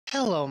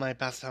Hello, my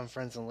best time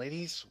friends and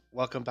ladies.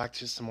 Welcome back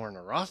to some more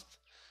Naroth.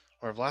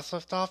 Where I've last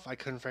left off, I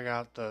couldn't figure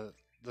out the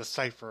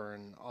cipher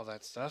and all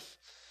that stuff.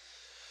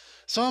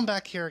 So I'm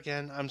back here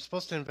again. I'm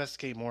supposed to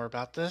investigate more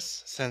about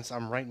this since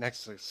I'm right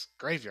next to this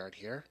graveyard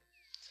here.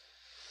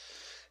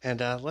 And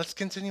let's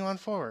continue on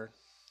forward.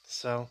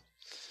 So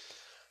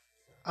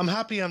I'm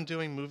happy I'm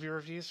doing movie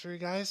reviews for you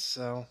guys.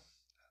 So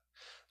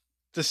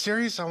the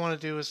series I want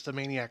to do is the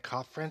Maniac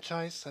Cop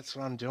franchise. That's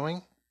what I'm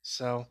doing.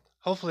 So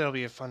hopefully it'll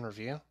be a fun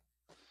review.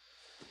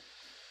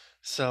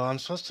 So I'm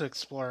supposed to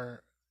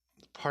explore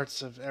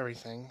parts of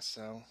everything,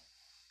 so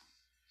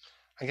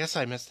I guess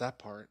I missed that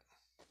part.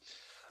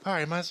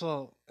 Alright, might as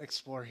well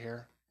explore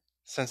here,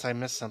 since I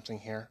missed something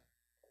here.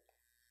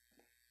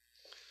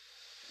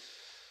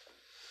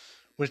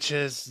 Which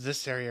is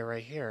this area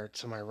right here,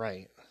 to my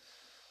right.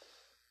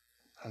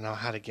 I don't know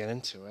how to get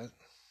into it.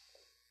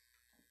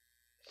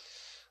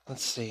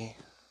 Let's see.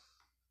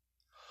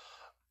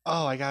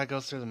 Oh, I gotta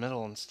go through the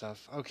middle and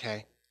stuff.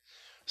 Okay.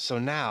 So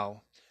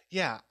now,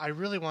 yeah, I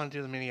really want to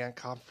do the Maniac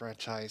Cop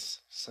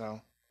franchise,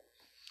 so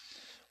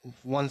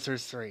 1 through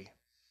 3.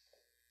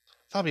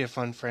 That'll be a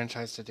fun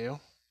franchise to do.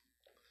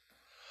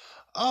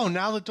 Oh,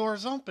 now the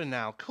door's open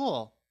now.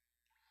 Cool.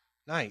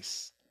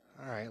 Nice.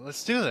 Alright,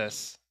 let's do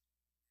this.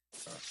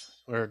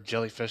 Or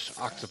jellyfish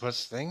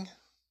octopus thing.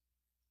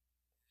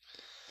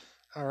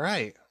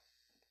 Alright.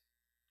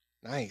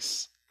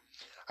 Nice.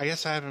 I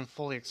guess I haven't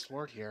fully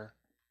explored here.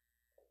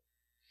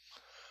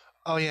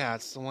 Oh yeah,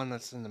 it's the one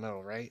that's in the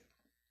middle, right?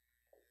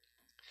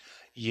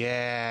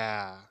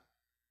 Yeah.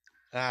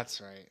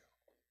 That's right.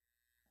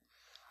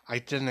 I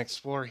didn't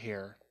explore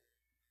here.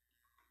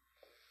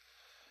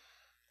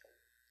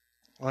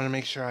 I want to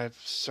make sure I've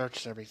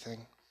searched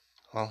everything.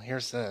 Well,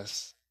 here's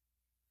this.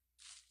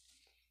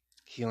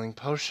 Healing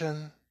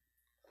potion.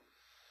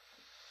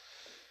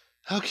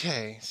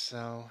 Okay,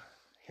 so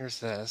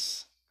here's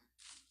this.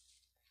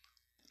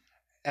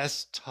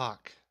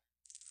 S-Talk.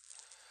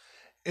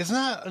 Isn't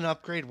that an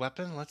upgrade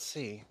weapon? Let's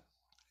see.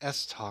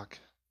 S-Talk.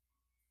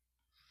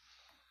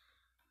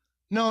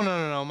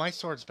 No. My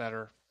sword's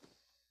better.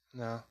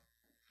 No.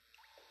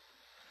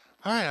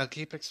 Alright, I'll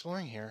keep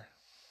exploring here.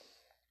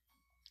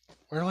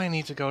 Where do I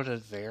need to go to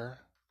there?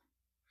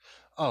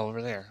 Oh,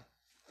 over there.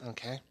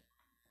 Okay.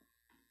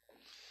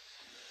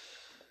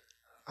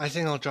 I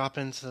think I'll drop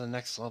into the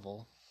next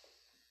level,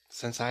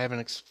 since I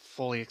haven't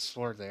fully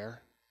explored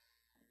there.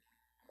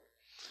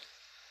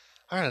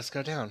 Alright, let's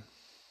go down.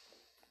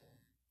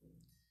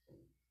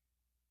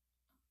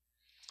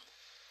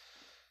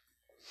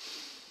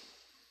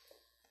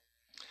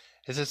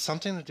 Is it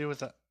something to do with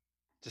the...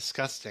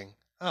 Disgusting.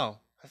 Oh,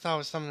 I thought it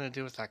was something to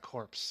do with that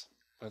corpse,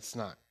 but it's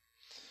not.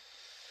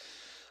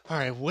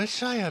 Alright,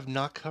 which I have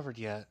not covered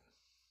yet.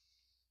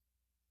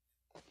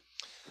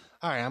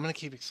 Alright, I'm going to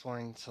keep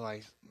exploring until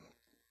I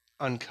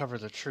uncover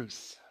the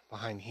truth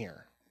behind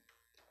here.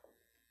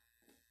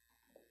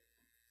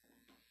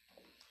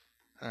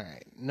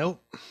 Alright,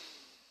 nope.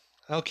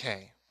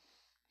 Okay.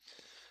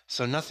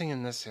 So nothing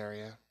in this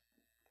area.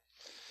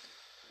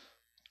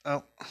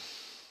 Oh,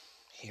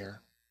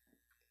 here.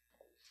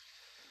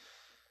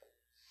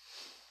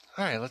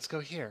 Alright, let's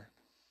go here.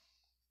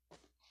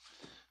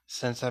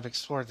 Since I've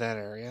explored that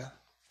area.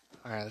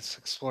 Alright, let's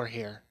explore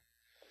here.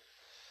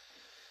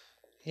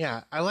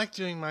 Yeah, I like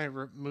doing my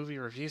movie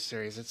review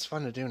series. It's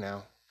fun to do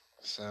now.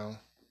 So...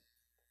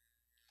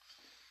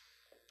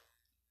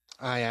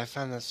 Ah, yeah, I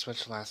found that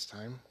switch last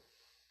time.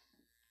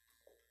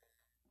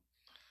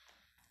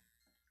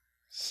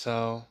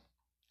 So,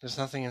 there's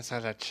nothing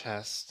inside that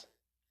chest.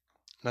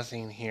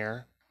 Nothing in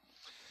here.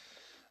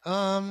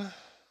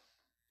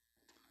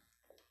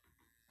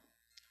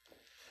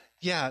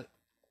 Yeah,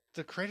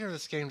 the creator of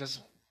this game does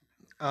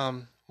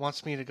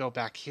wants me to go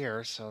back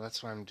here, so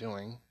that's what I'm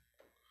doing.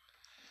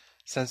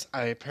 Since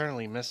I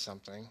apparently missed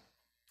something.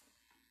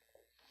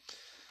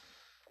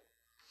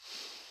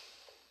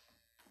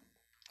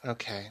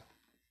 Okay.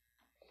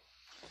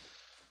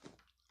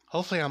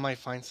 Hopefully I might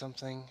find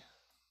something.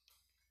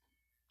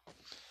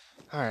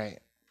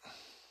 Alright.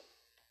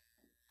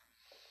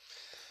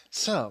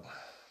 So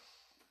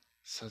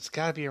it's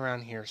gotta be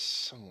around here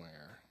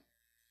somewhere.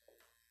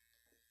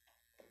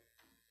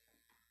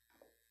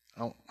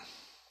 Oh.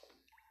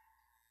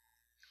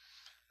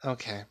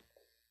 Okay.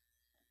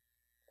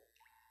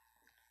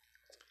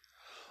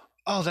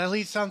 Oh, that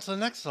leads down to the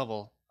next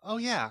level. Oh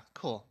yeah,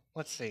 cool.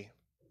 Let's see.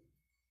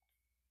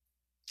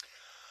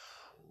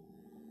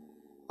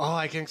 Oh,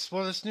 I can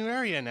explore this new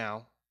area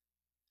now.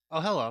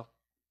 Oh, hello.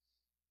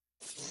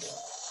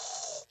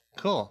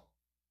 Cool.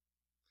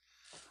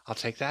 I'll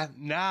take that.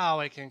 Now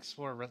I can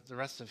explore the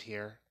rest of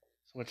here,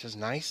 which is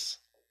nice.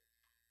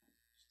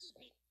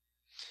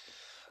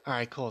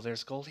 Alright, cool.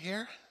 There's gold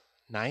here.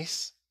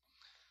 Nice.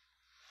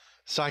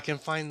 So I can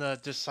find the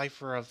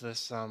decipher of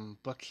this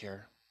book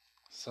here.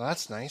 So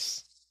that's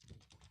nice.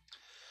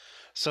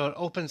 So it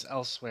opens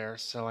elsewhere,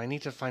 so I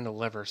need to find a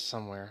lever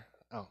somewhere.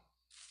 Oh.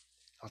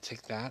 I'll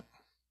take that.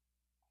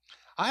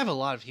 I have a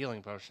lot of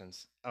healing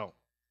potions. Oh.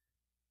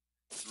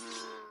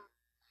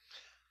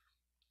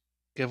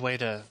 Good way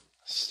to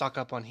stock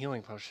up on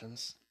healing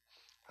potions.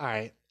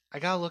 Alright, I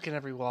gotta look in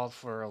every wall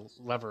for a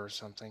lever or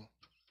something.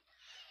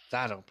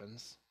 That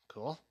opens.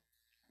 Cool.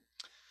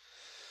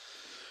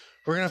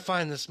 We're gonna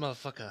find this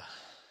motherfucker.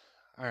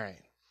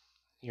 Alright.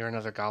 You're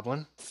another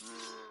goblin.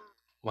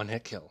 One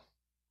hit kill.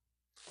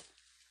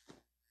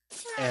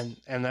 And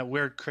that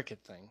weird cricket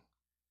thing.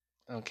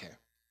 Okay.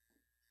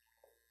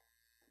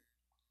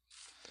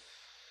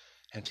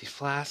 Empty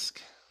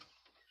flask.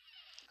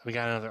 We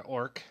got another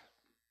orc.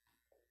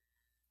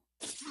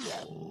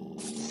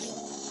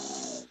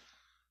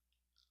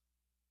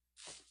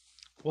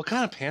 What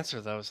kind of pants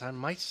are those? I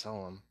might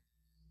sell them.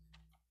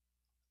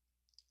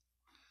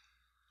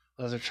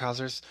 Leather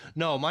trousers?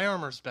 No, my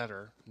armor's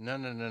better.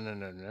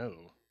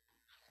 No.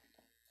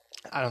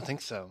 I don't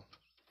think so.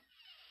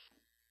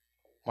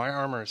 My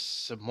armor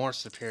is more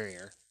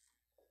superior.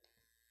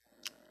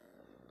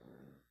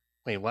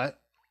 Wait, what?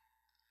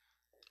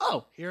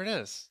 Oh, here it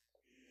is.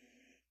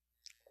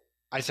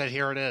 I said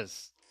here it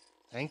is.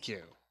 Thank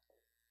you.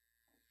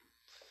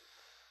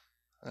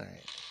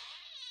 Alright.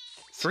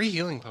 3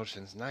 healing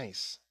potions.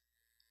 Nice.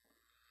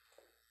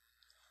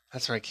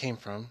 That's where I came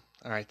from.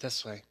 Alright,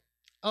 this way.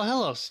 Oh,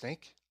 hello,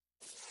 snake.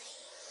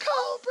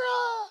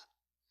 Cobra!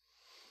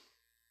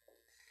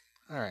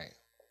 Alright.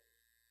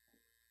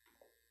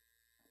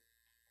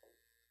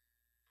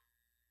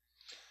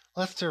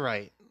 Left or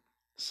right?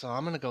 So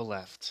I'm going to go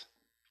left.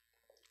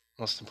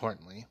 Most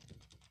importantly.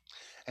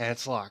 And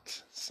it's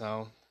locked.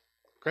 So,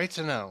 great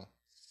to know.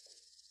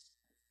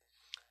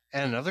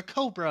 And another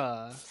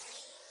cobra.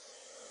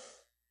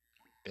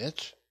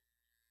 Bitch.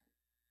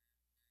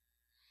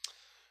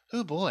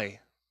 Oh boy.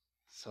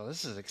 So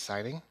this is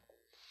exciting.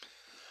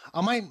 I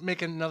might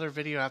make another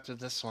video after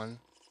this one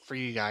for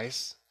you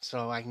guys.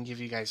 So I can give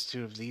you guys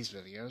 2 of these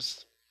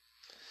videos.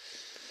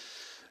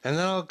 And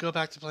then I'll go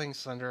back to playing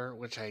Slender,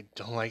 which I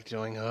don't like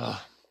doing. Ugh.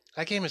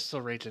 That game is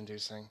still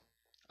rage-inducing.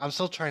 I'm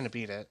still trying to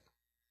beat it.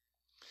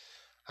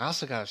 I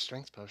also got a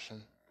strength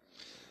potion.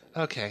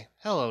 Okay.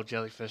 Hello,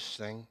 jellyfish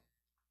thing.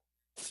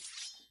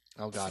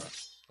 Oh, God.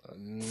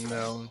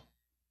 No.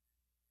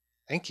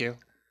 Thank you.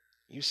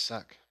 You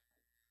suck.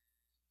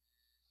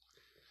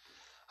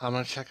 I'm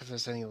going to check if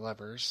there's any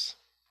levers.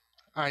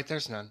 Alright,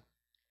 there's none.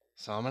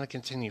 So I'm going to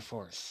continue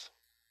forth.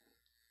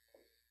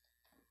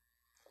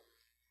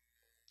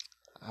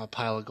 A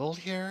pile of gold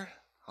here.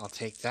 I'll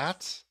take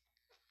that.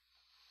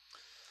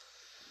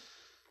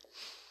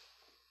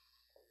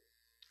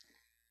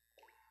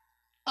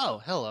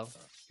 Oh, hello.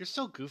 You're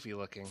so goofy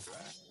looking.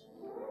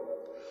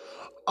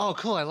 Oh,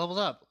 cool. I leveled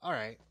up.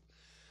 Alright.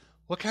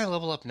 What can I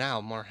level up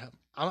now? More health.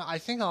 I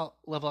think I'll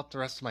level up the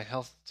rest of my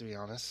health, to be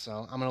honest.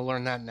 So I'm going to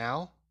learn that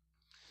now.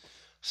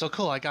 So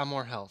cool. I got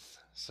more health.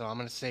 So I'm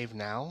going to save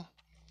now.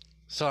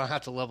 So I don't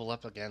have to level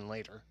up again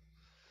later.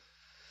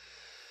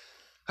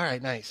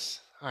 Alright, nice.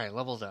 Alright,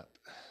 leveled up.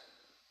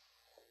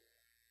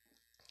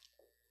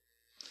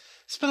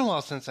 It's been a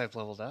while since I've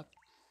leveled up.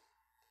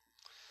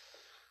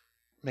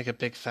 Make a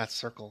big fat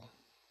circle.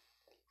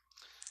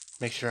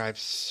 Make sure I've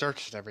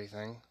searched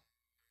everything.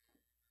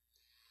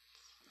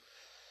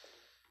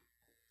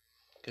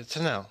 Good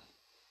to know.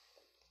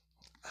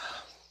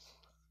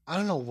 I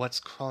don't know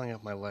what's crawling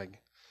up my leg.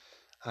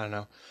 I don't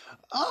know.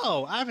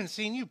 Oh, I haven't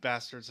seen you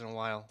bastards in a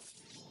while.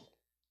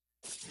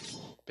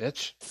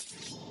 Bitch.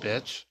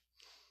 Bitch.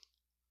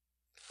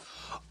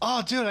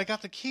 Oh, dude, I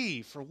got the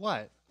key. For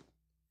what?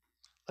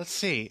 Let's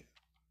see.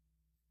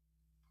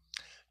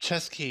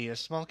 Chest key. A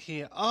small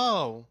key.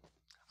 Oh.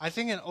 I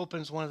think it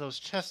opens one of those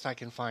chests I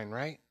can find,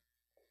 right?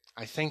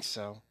 I think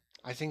so.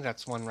 I think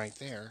that's one right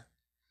there.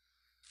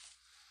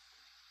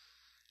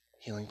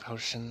 Healing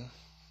potion.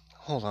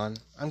 Hold on.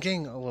 I'm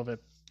getting a little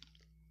bit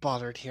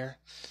bothered here.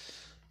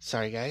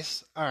 Sorry,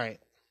 guys. Alright.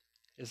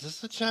 Is this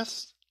the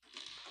chest?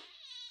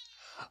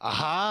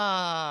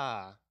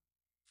 Aha!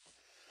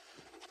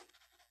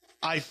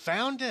 I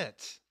found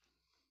it!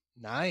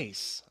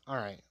 Nice.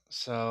 Alright,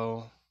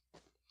 so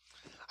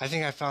I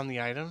think I found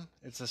the item.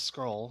 It's a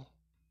scroll.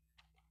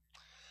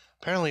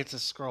 Apparently it's a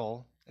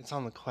scroll. It's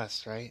on the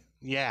quest, right?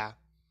 Yeah.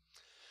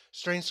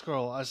 Strange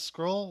scroll. A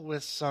scroll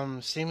with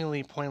some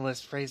seemingly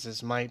pointless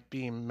phrases might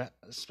be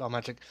spell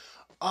magic.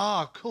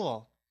 Ah, oh,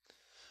 cool.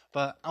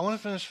 But I want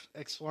to finish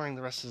exploring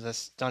the rest of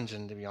this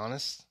dungeon, to be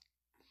honest.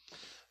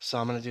 So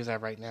I'm going to do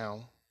that right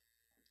now.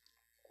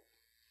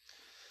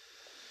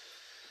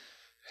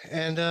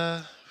 And,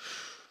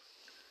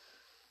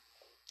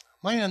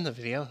 might end the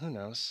video, who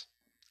knows.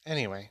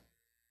 Anyway.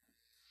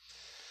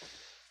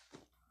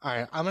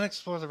 Alright, I'm going to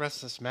explore the rest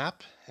of this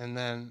map, and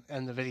then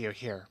end the video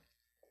here.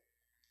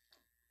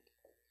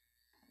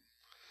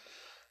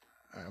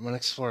 Alright, I'm going to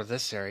explore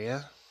this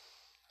area.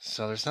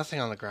 So there's nothing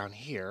on the ground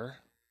here.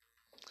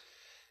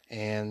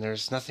 And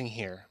there's nothing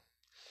here.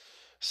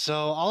 So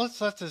all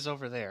that's left is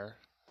over there.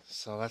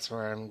 So that's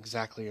where I'm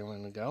exactly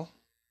going to go.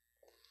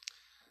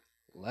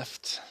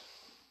 Left.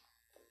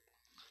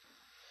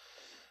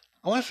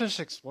 I want to finish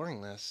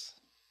exploring this.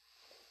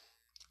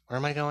 Where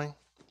am I going?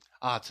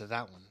 Ah, to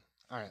that one.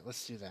 Alright,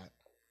 let's do that.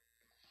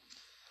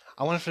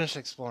 I want to finish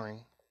exploring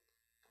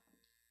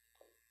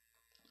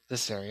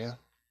this area.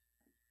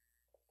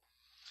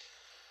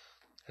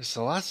 There's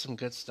a lot of some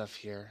good stuff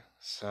here.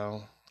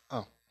 So,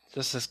 oh,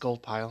 just this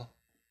gold pile.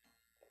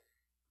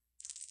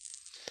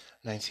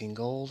 19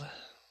 gold.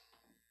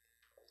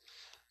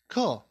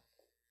 Cool.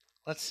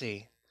 Let's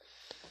see.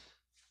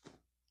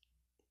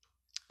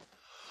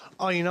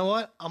 Oh, you know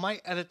what? I might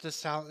edit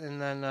this out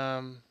and then,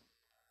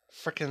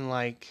 freaking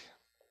like,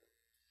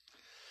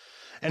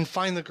 and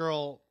find the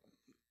girl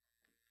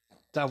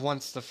that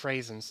wants the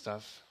phrase and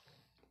stuff.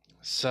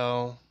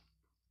 So,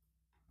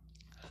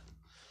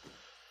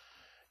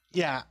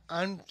 yeah,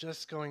 I'm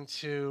just going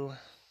to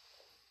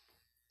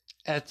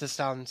edit this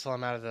out until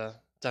I'm out of the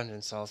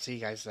dungeon, so I'll see you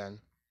guys then.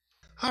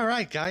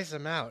 Alright, guys,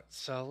 I'm out.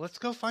 So let's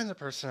go find the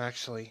person,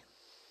 actually,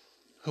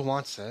 who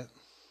wants it.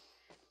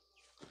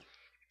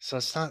 So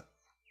it's not...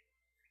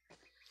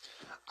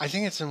 I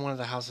think it's in one of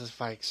the houses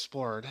if I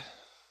explored.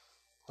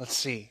 Let's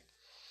see.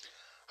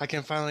 I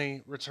can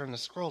finally return the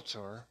scroll to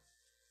her.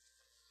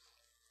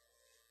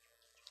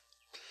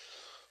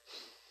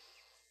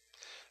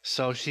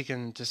 So she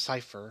can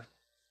decipher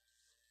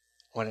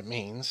what it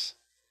means.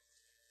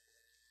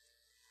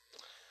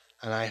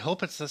 And I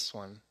hope it's this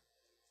one.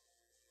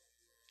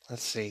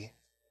 Let's see.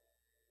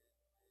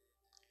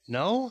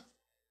 No?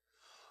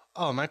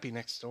 Oh, it might be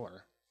next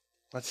door.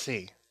 Let's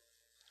see.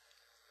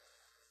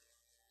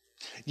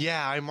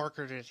 Yeah, I marked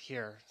it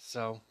here,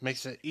 so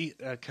makes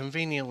it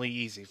conveniently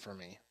easy for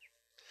me.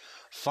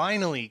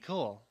 Finally,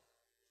 cool.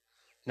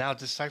 Now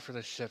decipher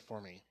this shit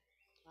for me.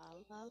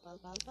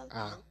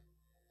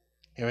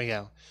 Here we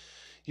go.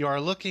 You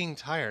are looking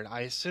tired.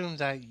 I assume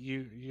that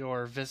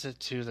your visit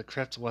to the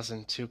crypt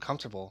wasn't too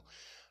comfortable,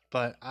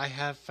 but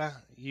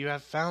you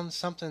have found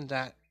something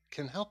that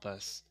can help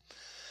us.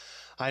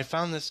 I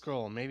found this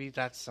scroll. Maybe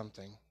that's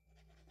something.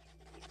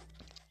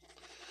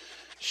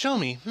 Show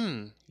me.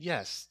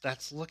 Yes,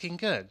 that's looking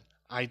good.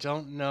 I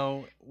don't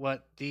know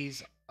what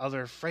these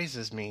other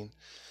phrases mean,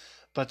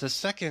 but the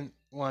second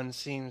one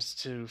seems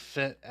to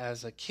fit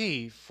as a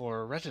key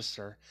for a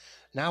register.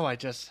 Now I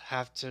just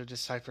have to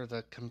decipher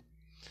the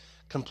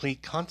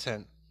complete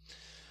content.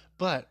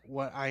 But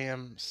what I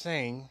am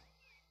saying,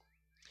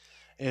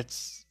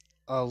 it's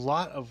a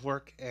lot of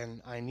work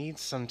and I need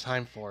some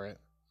time for it.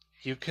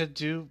 You could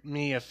do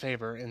me a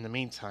favor in the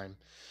meantime.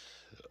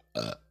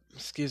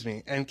 Excuse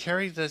me, and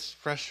carry this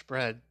fresh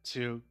bread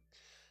to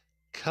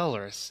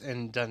Colorus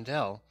in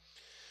Dundell.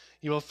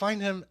 You will find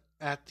him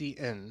at the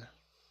inn.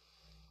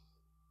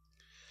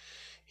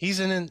 He's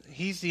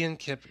the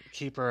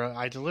innkeeper.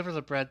 I deliver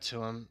the bread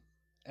to him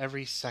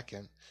every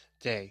second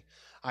day.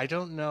 I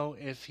don't know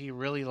if he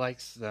really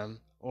likes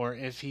them or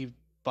if he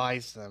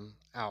buys them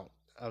out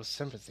of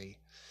sympathy.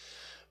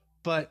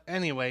 But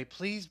anyway,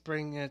 please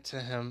bring it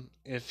to him.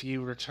 If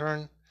you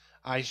return,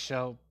 I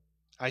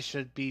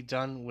should be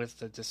done with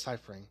the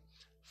deciphering.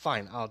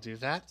 Fine, I'll do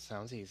that.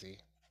 Sounds easy.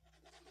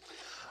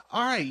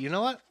 Alright, you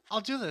know what?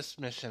 I'll do this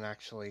mission,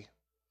 actually.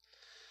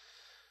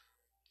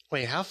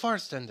 Wait, how far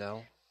is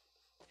Dundell?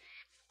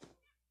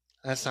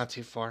 That's not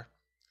too far.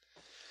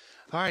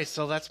 Alright,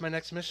 so that's my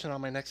next mission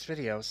on my next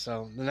video,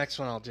 so the next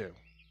one I'll do.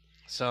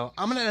 So,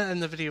 I'm gonna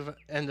end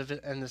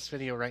this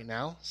video right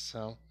now,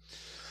 so...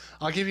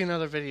 I'll give you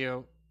another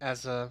video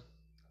as a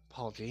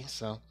apology,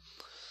 so...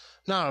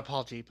 Not an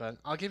apology, but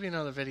I'll give you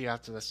another video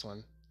after this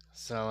one.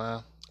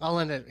 So, I'll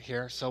end it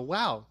here. So,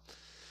 wow!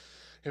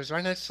 It was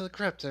right next to the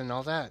crypt and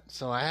all that,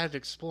 so I had to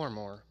explore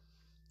more.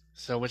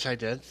 So, which I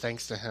did,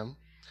 thanks to him.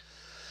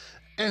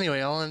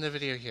 Anyway, I'll end the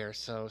video here,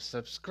 so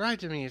subscribe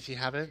to me if you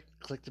haven't.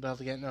 Click the bell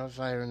to get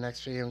notified of the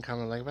next video and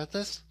comment like about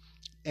this.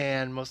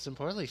 And most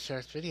importantly, share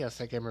this video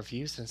so I get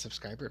reviews and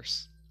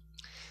subscribers.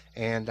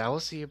 And I will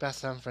see you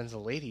best on friends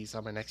and ladies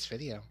on my next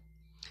video.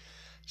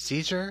 See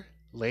you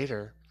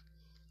later.